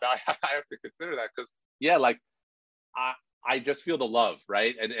 oh, wow, now I have to consider that because, I just feel the love,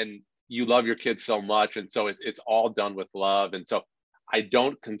 right? And you love your kids so much. And so it's all done with love. And so I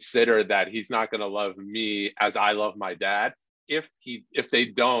don't consider that he's not going to love me as I love my dad. If they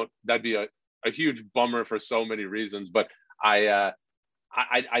don't, that'd be a huge bummer for so many reasons. But I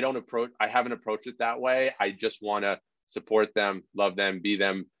haven't approached it that way. I just want to support them, love them, be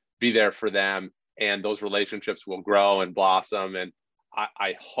there for them. And those relationships will grow and blossom. And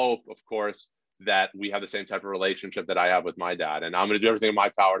I hope, of course, that we have the same type of relationship that I have with my dad. And I'm going to do everything in my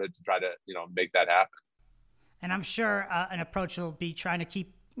power to try to, make that happen. And I'm sure an approach will be trying to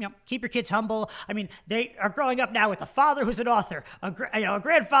keep your kids humble. I mean, they are growing up now with a father who's an author, a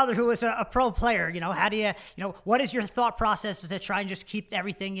grandfather who is a pro player. How do you, what is your thought process to try and just keep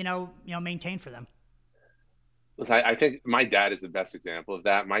everything, maintained for them? Listen, I think my dad is the best example of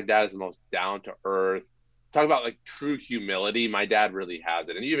that. My dad is the most down to earth. Talk about like true humility. My dad really has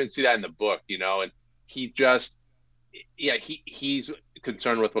it. And you even see that in the book, and he just, he's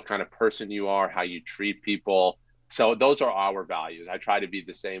concerned with what kind of person you are, how you treat people. So those are our values. I try to be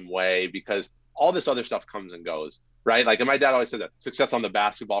the same way because all this other stuff comes and goes, right? Like, and my dad always said that success on the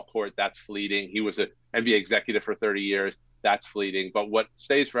basketball court, that's fleeting. He was an NBA executive for 30 years. That's fleeting. But what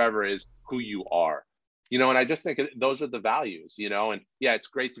stays forever is who you are. And I just think those are the values, and it's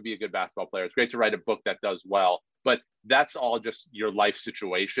great to be a good basketball player. It's great to write a book that does well, but that's all just your life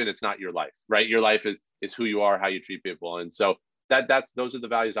situation. It's not your life, right? Your life is who you are, how you treat people. And so those are the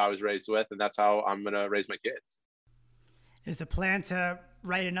values I was raised with, and that's how I'm going to raise my kids. Is the plan to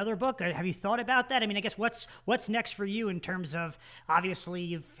write another book? Have you thought about that? I mean, I guess what's next for you in terms of, obviously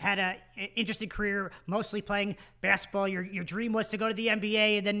you've had an interesting career, mostly playing basketball. Your dream was to go to the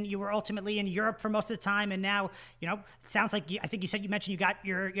NBA, and then you were ultimately in Europe for most of the time. And now, it sounds like I think you mentioned you got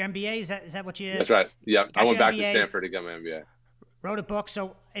your MBA. Is that what you? That's right. Yeah, I went back to Stanford to get my MBA. Wrote a book.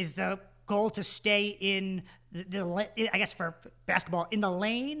 So is the goal to stay in I guess for basketball, in the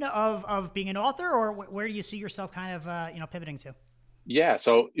lane of being an author, or where do you see yourself kind of pivoting to? Yeah,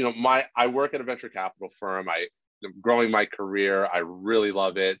 so I work at a venture capital firm. I'm growing my career. I really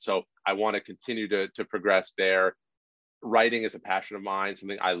love it. So I want to continue to progress there. Writing is a passion of mine,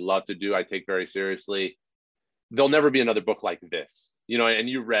 something I love to do. I take very seriously. There'll never be another book like this, and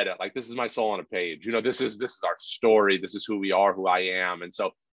you read it. Like, this is my soul on a page. This is our story. This is who we are, who I am. And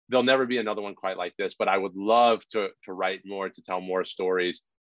so there'll never be another one quite like this, but I would love to write more, to tell more stories,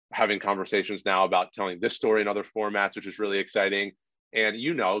 having conversations now about telling this story in other formats, which is really exciting. And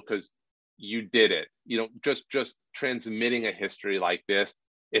because you did it, just transmitting a history like this,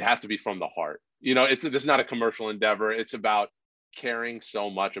 it has to be from the heart. This is not a commercial endeavor. It's about caring so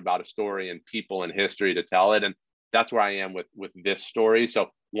much about a story and people and history to tell it. And that's where I am with this story. So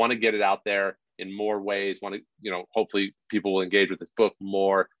want to get it out there in more ways, want to, hopefully people will engage with this book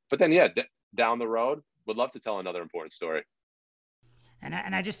more. But then, down the road, would love to tell another important story.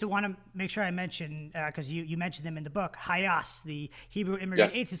 And I just want to make sure I mention, because you mentioned them in the book, Hayas, the Hebrew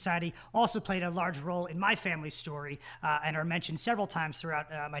Immigrant Aid Society, also played a large role in my family's story and are mentioned several times throughout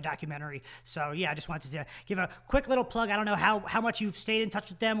my documentary. So, I just wanted to give a quick little plug. I don't know how much you've stayed in touch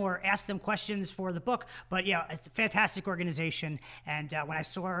with them or asked them questions for the book, but, it's a fantastic organization. And when I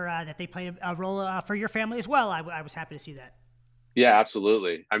saw that they played a role for your family as well, I was happy to see that. Yeah,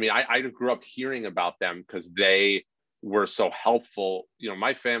 absolutely. I mean, I grew up hearing about them because they were so helpful.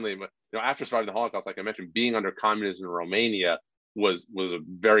 My family, after surviving the Holocaust, like I mentioned, being under communism in Romania was a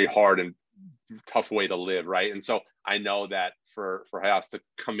very hard and tough way to live, right? And so I know that for Hayas to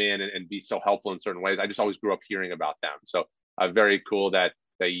come in and be so helpful in certain ways, I just always grew up hearing about them. So very cool that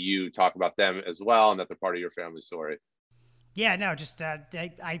you talk about them as well and that they're part of your family story. Yeah, no, just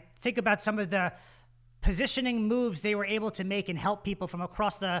I think about some of the positioning moves they were able to make and help people from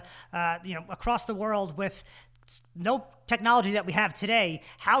across the world with no technology that we have today,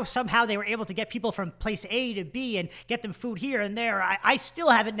 how somehow they were able to get people from place A to B and get them food here and there. I still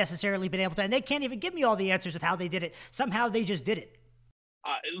haven't necessarily been able to, and they can't even give me all the answers of how they did it. Somehow they just did it.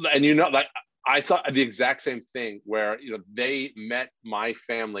 And like I saw the exact same thing where, they met my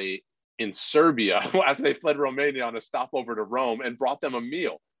family in Serbia as they fled Romania on a stopover to Rome and brought them a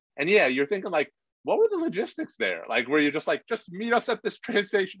meal. And yeah, you're thinking like, what were the logistics there? Like, where you're just like, just meet us at this train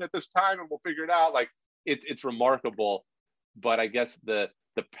station at this time and we'll figure it out. Like, it's remarkable. But I guess the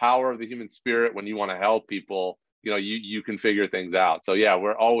power of the human spirit, when you want to help people, you can figure things out. So yeah,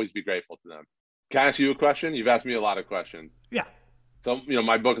 we'll always be grateful to them. Can I ask you a question? You've asked me a lot of questions. Yeah. So,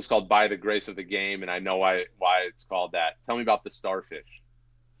 my book is called By the Grace of the Game, and I know why it's called that. Tell me about the starfish.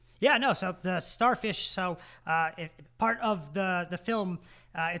 Yeah, no. So the starfish. So part of the film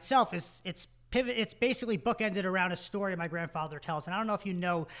itself is it's basically bookended around a story my grandfather tells. And I don't know if you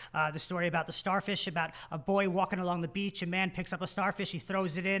know the story about the starfish, about a boy walking along the beach. A man picks up a starfish, he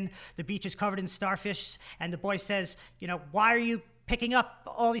throws it in. The beach is covered in starfish, and the boy says, why are you picking up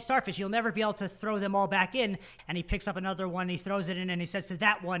all these starfish? You'll never be able to throw them all back in. And he picks up another one, he throws it in, and he says, to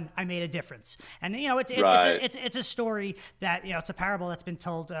that one, I made a difference. And, it's a story that, it's a parable that's been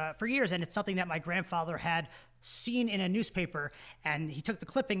told for years. And it's something that my grandfather had seen in a newspaper, and he took the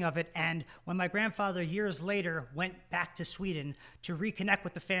clipping of it. And when my grandfather years later went back to Sweden to reconnect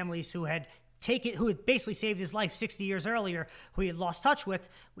with the families who had basically saved his life 60 years earlier, who he had lost touch with,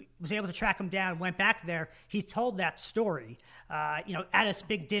 was able to track him down, went back there. He told that story, at a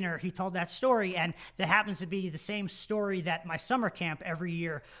big dinner. He told that story, and that happens to be the same story that my summer camp every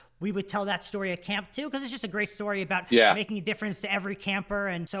year, we would tell that story at camp too, because it's just a great story about making a difference to every camper.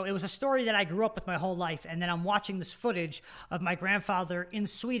 And so it was a story that I grew up with my whole life. And then I'm watching this footage of my grandfather in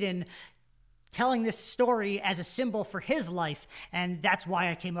Sweden telling this story as a symbol for his life. And that's why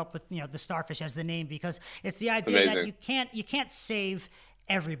I came up with, the starfish as the name, because it's the idea that you can't save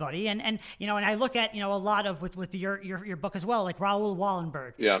everybody. And I look at, a lot of with your book as well, like Raoul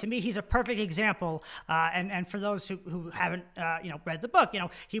Wallenberg. Yeah. To me, he's a perfect example. And for those who haven't, read the book,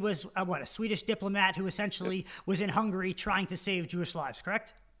 he was a Swedish diplomat who essentially was in Hungary trying to save Jewish lives,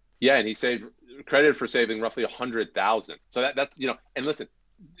 correct? Yeah. And he credited for saving roughly 100,000. So that's, and listen,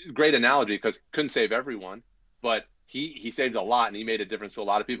 great analogy, because couldn't save everyone, but he saved a lot, and he made a difference to a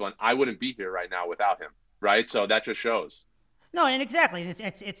lot of people. And I wouldn't be here right now without him. Right. So that just shows. No, and exactly.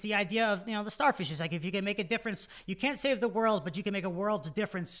 It's the idea of, the starfish is like, if you can make a difference, you can't save the world, but you can make a world's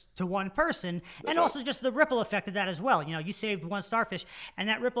difference to one person. And also just the ripple effect of that as well. You saved one starfish, and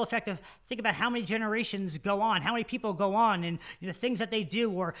that ripple effect of, think about how many generations go on, how many people go on, and the things that they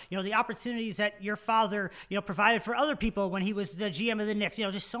do, or, the opportunities that your father, provided for other people when he was the GM of the Knicks.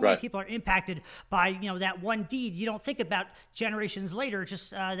 Just so many people are impacted by, that one deed. You don't think about generations later,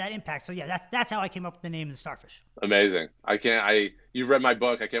 just that impact. So yeah, that's how I came up with the name of the starfish. Amazing. You've read my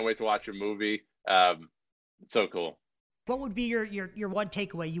book. I can't wait to watch your movie. So cool. What would be your one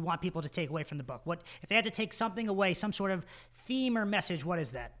takeaway you want people to take away from the book? What if they had to take something away, some sort of theme or message? What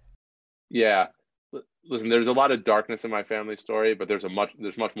is that? Yeah, listen. There's a lot of darkness in my family story, but there's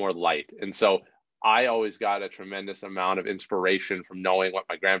much more light. And so I always got a tremendous amount of inspiration from knowing what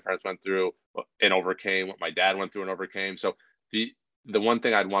my grandparents went through and overcame, what my dad went through and overcame. So the one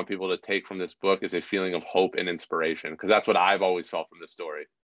thing I'd want people to take from this book is a feeling of hope and inspiration, because that's what I've always felt from this story.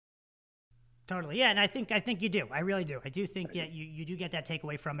 Totally. Yeah. And I think you do. I really do. I do think you do get that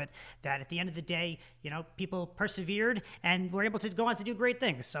takeaway from it, that at the end of the day, people persevered and were able to go on to do great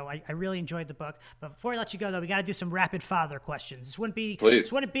things. So I really enjoyed the book. But before I let you go, though, we got to do some rapid father questions. This wouldn't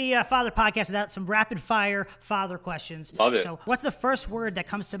be a father podcast without some rapid fire father questions. Love it. So what's the first word that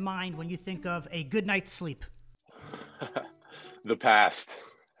comes to mind when you think of a good night's sleep? The past.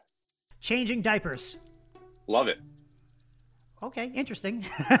 Changing diapers. Love it. Okay, interesting.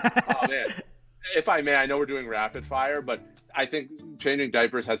 Oh man, if I may, I know we're doing rapid fire, but I think changing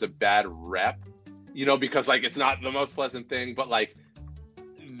diapers has a bad rep, because like it's not the most pleasant thing. But like,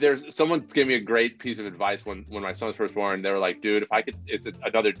 someone gave me a great piece of advice when my son was first born. They were like, dude, if I could,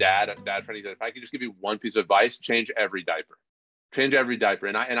 another dad friend. He said, if I could just give you one piece of advice, change every diaper.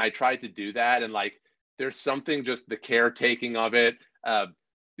 And I tried to do that, and like, there's something, just the caretaking of it.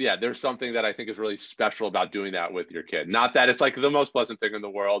 There's something that I think is really special about doing that with your kid. Not that it's like the most pleasant thing in the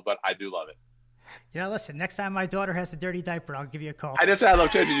world, but I do love it. Listen, next time my daughter has a dirty diaper, I'll give you a call. I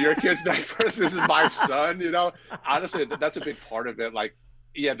love changing your kids' diapers. This is my son, Honestly, that's a big part of it. Like,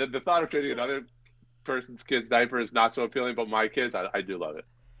 yeah, the thought of changing another person's kid's diaper is not so appealing, but my kids, I do love it.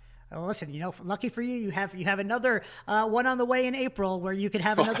 Well, listen, lucky for you, you have another one on the way in April, where you could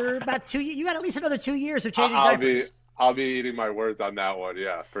have another about 2 years. You got at least another 2 years of changing diapers. I'll be eating my words on that one.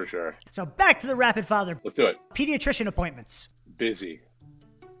 Yeah, for sure. So back to the rapid fire. Let's do it. Pediatrician appointments. Busy.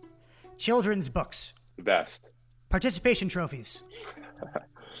 Children's books. The best. Participation trophies.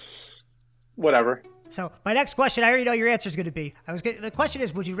 Whatever. So my next question, I already know your answer is going to be. The question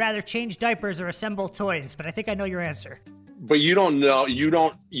is, would you rather change diapers or assemble toys? But I think I know your answer. But you don't know. You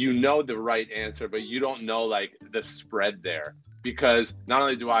know the right answer, but you don't know like the spread there. Because not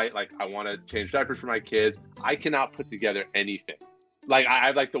only do I want to change diapers for my kids, I cannot put together anything. Like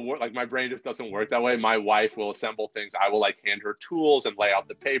I like the work, like my brain just doesn't work that way. My wife will assemble things. I will like hand her tools and lay out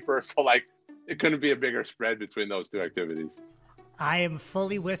the paper. So like it couldn't be a bigger spread between those two activities. I am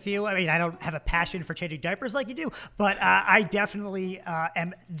fully with you. I mean, I don't have a passion for changing diapers like you do, but I definitely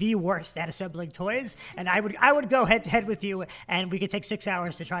am the worst at assembling toys. And I would go head to head with you, and we could take 6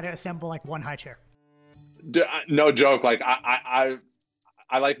 hours to try to assemble like one high chair. No joke. Like I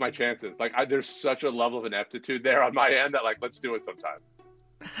like my chances. Like there's such a level of ineptitude there on my end that like, let's do it sometime.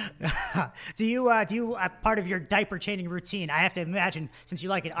 Do you part of your diaper changing routine? I have to imagine, since you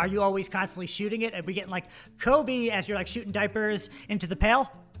like it, are you always constantly shooting it? Are we getting like Kobe as you're like shooting diapers into the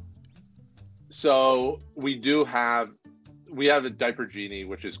pail? So we have a diaper genie,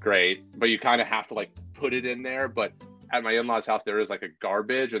 which is great, but you kind of have to like put it in there. But at my in-laws' house, there is like a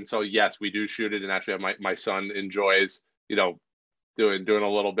garbage. And so, yes, we do shoot it. And actually my son enjoys, doing a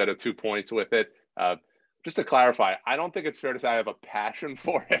little bit of 2 points with it. Just to clarify, I don't think it's fair to say I have a passion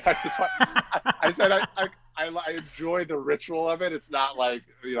for it. I said I enjoy the ritual of it. It's not like,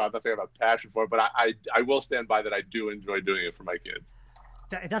 I'm not saying I have a passion for it, but I will stand by that I do enjoy doing it for my kids.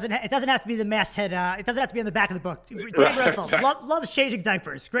 It doesn't have to be the masthead. It doesn't have to be in the back of the book. Right, exactly. Loves changing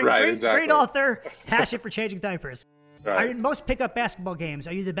diapers. Great author, passion for changing diapers. Right. In most pickup basketball games,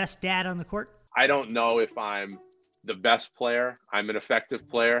 are you the best dad on the court? I don't know if I'm the best player. I'm an effective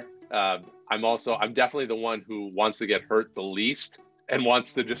player. I'm definitely the one who wants to get hurt the least and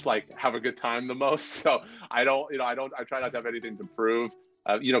wants to just like have a good time the most. So I try not to have anything to prove,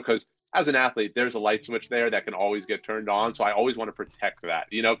 because as an athlete, there's a light switch there that can always get turned on. So I always want to protect that,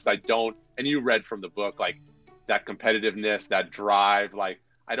 because I don't, and you read from the book, like that competitiveness, that drive, like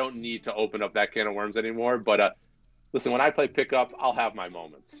I don't need to open up that can of worms anymore. But listen, when I play pickup, I'll have my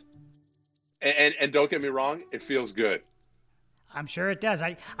moments. And don't get me wrong, it feels good. I'm sure it does.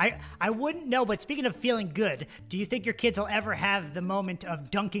 I wouldn't know, but speaking of feeling good, do you think your kids will ever have the moment of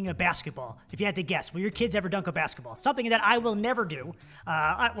dunking a basketball? If you had to guess, will your kids ever dunk a basketball? Something that I will never do,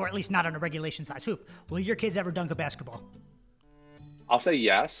 or at least not on a regulation size hoop. Will your kids ever dunk a basketball? I'll say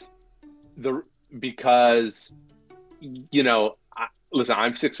yes. Because listen,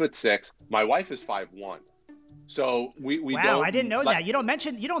 I'm 6'6". My wife is 5'1". So we wow, don't. I didn't know that. You don't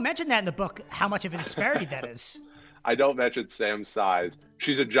mention that in the book. How much of a disparity that is. I don't mention Sam's size.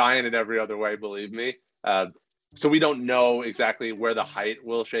 She's a giant in every other way, believe me. So we don't know exactly where the height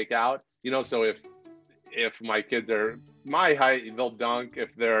will shake out. So if my kids are my height, they'll dunk. If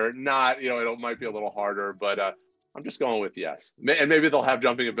they're not, it might be a little harder. But I'm just going with yes. And maybe they'll have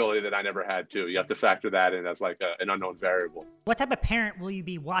jumping ability that I never had too. You have to factor that in as like an unknown variable. What type of parent will you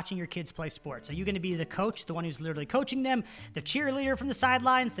be watching your kids play sports? Are you going to be the coach, the one who's literally coaching them, the cheerleader from the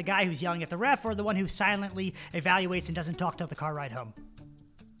sidelines, the guy who's yelling at the ref, or the one who silently evaluates and doesn't talk till the car ride home?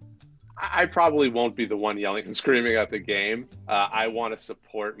 I probably won't be the one yelling and screaming at the game. I want to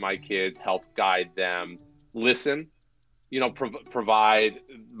support my kids, help guide them, listen, provide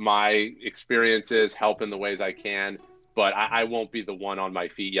my experiences, help in the ways I can, but I won't be the one on my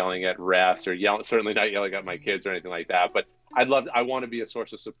feet yelling at refs or certainly not yelling at my kids or anything like that. But I want to be a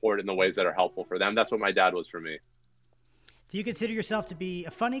source of support in the ways that are helpful for them. That's what my dad was for me. Do you consider yourself to be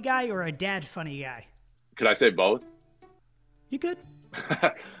a funny guy or a dad funny guy? Could I say both? You could.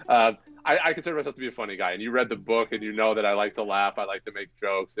 I consider myself to be a funny guy, and you read the book and you know that I like to laugh. I like to make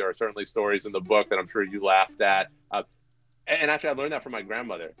jokes. There are certainly stories in the book that I'm sure you laughed at. And actually, I learned that from my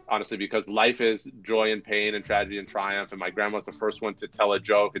grandmother, honestly, because life is joy and pain and tragedy and triumph. And my grandma's the first one to tell a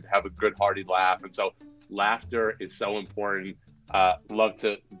joke and to have a good, hearty laugh. And so laughter is so important. Love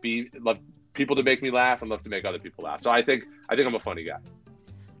people to make me laugh and love to make other people laugh. So I think I'm a funny guy.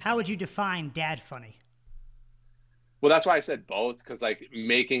 How would you define dad funny? Well, that's why I said both, because like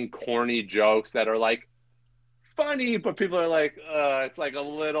making corny jokes that are like funny, but people are like, it's like a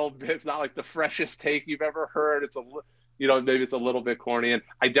little bit, it's not like the freshest take you've ever heard. It's maybe it's a little bit corny, and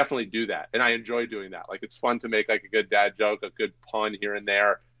I definitely do that, and I enjoy doing that. Like it's fun to make like a good dad joke, a good pun here and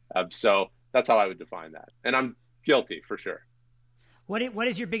there. So that's how I would define that, and I'm guilty for sure. What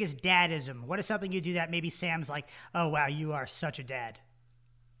is your biggest dadism? What is something you do that maybe Sam's like, oh wow, you are such a dad?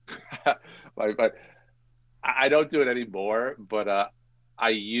 I don't do it anymore, but I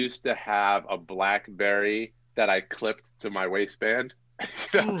used to have a BlackBerry that I clipped to my waistband.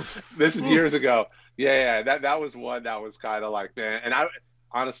 This is Oof. years ago. Yeah, that was one that was kind of like, man. And I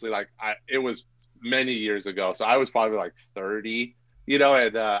honestly, like, it was many years ago, so I was probably like 30, and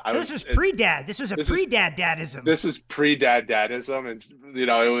So this was pre-dad. This was a pre-dad dadism. This is pre-dad dadism, and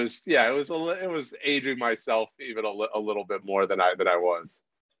it was aging myself even a little bit more than I was.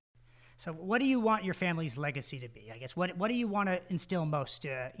 So what do you want your family's legacy to be? I guess what do you want to instill most,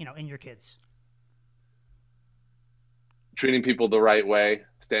 in your kids? Treating people the right way,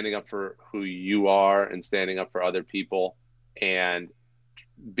 standing up for who you are, and standing up for other people, and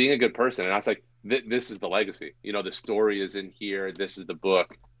being a good person. And I was like, this is the legacy. The story is in here. This is the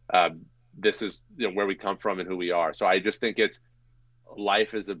book. This is where we come from and who we are. So I just think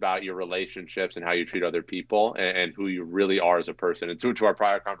life is about your relationships and how you treat other people, and who you really are as a person. And to our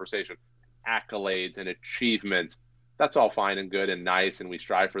prior conversation, accolades and achievements, that's all fine and good and nice, and we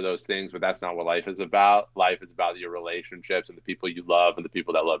strive for those things, but that's not what life is about. Life is about your relationships and the people you love and the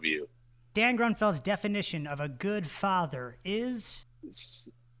people that love you. Dan Grunfeld's definition of a good father is?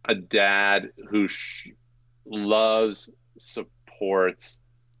 A dad who loves, supports,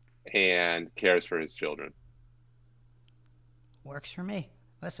 and cares for his children. Works for me.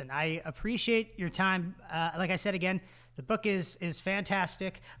 Listen, I appreciate your time. Like I said again, the book is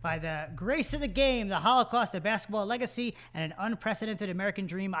fantastic. By the grace of the game, the Holocaust, a basketball legacy, and an unprecedented American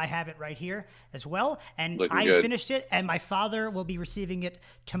dream. I have it right here as well. And I finished it, and my father will be receiving it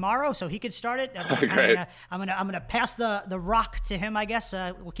tomorrow, so he could start it. I'm gonna pass the rock to him, I guess.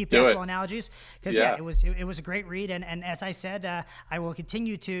 We'll keep basketball analogies. Because it was a great read, and as I said, I will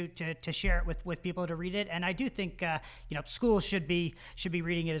continue to share it with people to read it. And I do think schools should be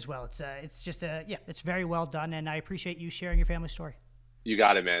reading it as well. It's very well done, and I appreciate you sharing your family story. You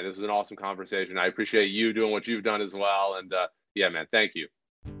got it, man. This is an awesome conversation. I appreciate you doing what you've done as well. And man, thank you.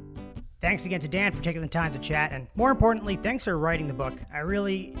 Thanks again to Dan for taking the time to chat, and more importantly, thanks for writing the book. I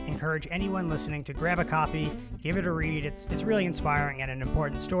really encourage anyone listening to grab a copy, give it a read. It's really inspiring and an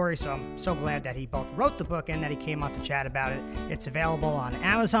important story, so I'm so glad that he both wrote the book and that he came on to chat about it. It's available on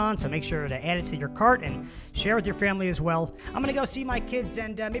Amazon, so make sure to add it to your cart and share with your family as well. I'm going to go see my kids,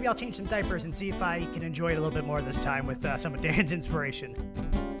 and maybe I'll change some diapers and see if I can enjoy it a little bit more this time with some of Dan's inspiration.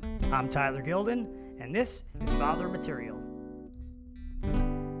 I'm Tyler Gilden, and this is Father Material.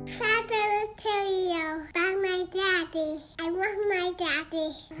 Father Material by my daddy. I love my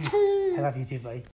daddy. I love you too, buddy.